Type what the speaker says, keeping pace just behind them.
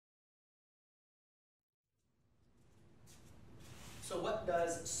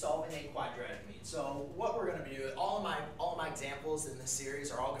does solving a quadratic mean? So what we're going to do, all of my examples in this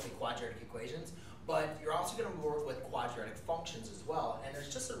series are all going to be quadratic equations, but you're also going to work with quadratic functions as well, and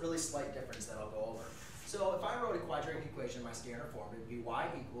there's just a really slight difference that I'll go over. So if I wrote a quadratic equation in my standard form, it would be y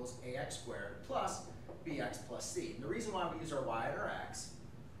equals ax squared plus bx plus c. And the reason why we use our y and our x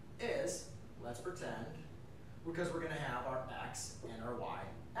is, let's pretend, because we're going to have our x and our y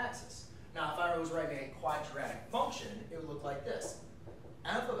axis. Now, if I was writing a quadratic function, it would look like this.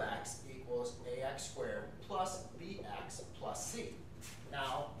 F of x equals ax squared plus bx plus c.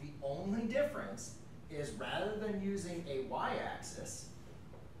 Now, the only difference is rather than using a y-axis,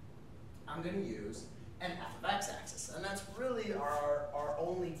 I'm going to use an f of x axis. And that's really our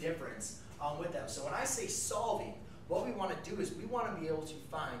only difference with them. So when I say solving, what we want to do is we want to be able to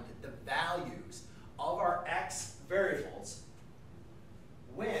find the values of our x variables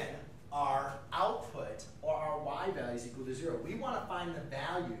when our output or our y value is equal to 0. We want to find the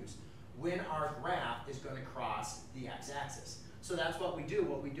values when our graph is going to cross the x-axis. So that's what we do.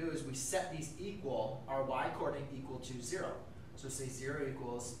 What we do is we set these equal, our y coordinate equal to 0. So say 0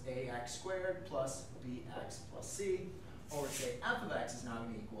 equals ax squared plus bx plus c, or say f of x is now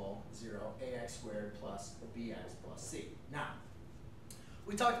going to equal 0, ax squared plus bx plus c. Now,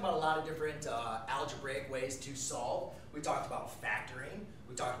 we talked about a lot of different algebraic ways to solve. We talked about factoring.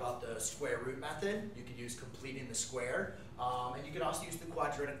 We talked about the square root method. You could use completing the square. And you could also use the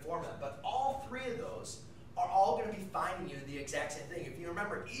quadratic formula. But all three of those are all going to be finding you the exact same thing. If you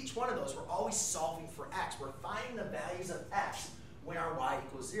remember, each one of those, we're always solving for x. We're finding the values of x when our y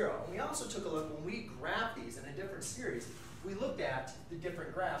equals 0. And we also took a look, when we graphed these in a different series, we looked at the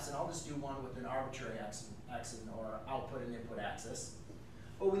different graphs. And I'll just do one with an arbitrary x or output and input axis.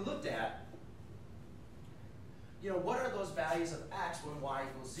 But we looked at, what are those values of x when y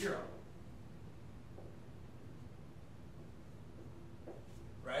equals 0?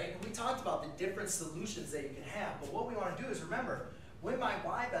 Right? And we talked about the different solutions that you can have. But what we want to do is remember, when my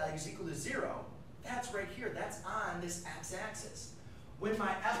y value is equal to 0, that's right here. That's on this x-axis. When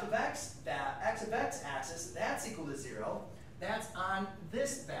my f of x, that x of x axis, that's equal to 0, that's on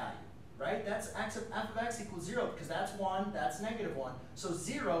this value. Right? That's f of x equals 0 because that's 1, that's negative 1. So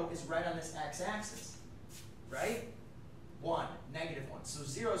 0 is right on this x-axis. Right? 1, negative 1. So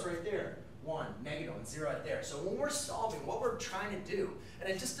 0 is right there. 1, negative 1, 0 right there. So when we're solving, what we're trying to do, and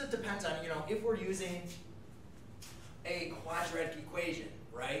it just depends on, if we're using a quadratic equation,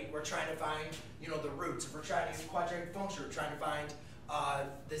 right? We're trying to find, the roots. If we're trying to use a quadratic function, we're trying to find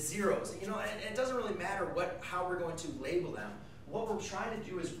the zeros. And it doesn't really matter how we're going to label them. What we're trying to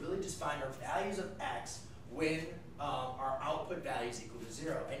do is really just find our values of x when our output value is equal to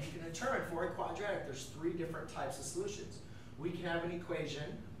 0. And you can determine for a quadratic, there's 3 different types of solutions. We can have an equation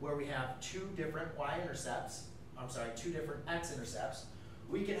where we have 2 different y-intercepts, 2 different x-intercepts.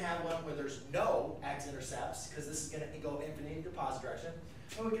 We can have one where there's no x-intercepts, because this is going to go infinity in the positive direction.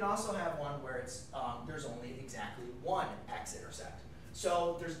 And we can also have one where it's there's only exactly 1 x-intercept.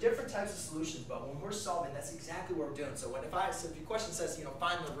 So there's different types of solutions, but when we're solving, that's exactly what we're doing. So if your question says,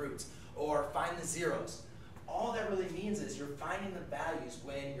 find the roots or find the zeros, all that really means is you're finding the values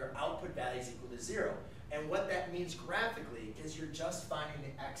when your output value is equal to 0. And what that means graphically is you're just finding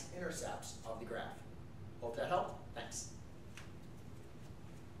the x-intercepts of the graph. Hope that helps.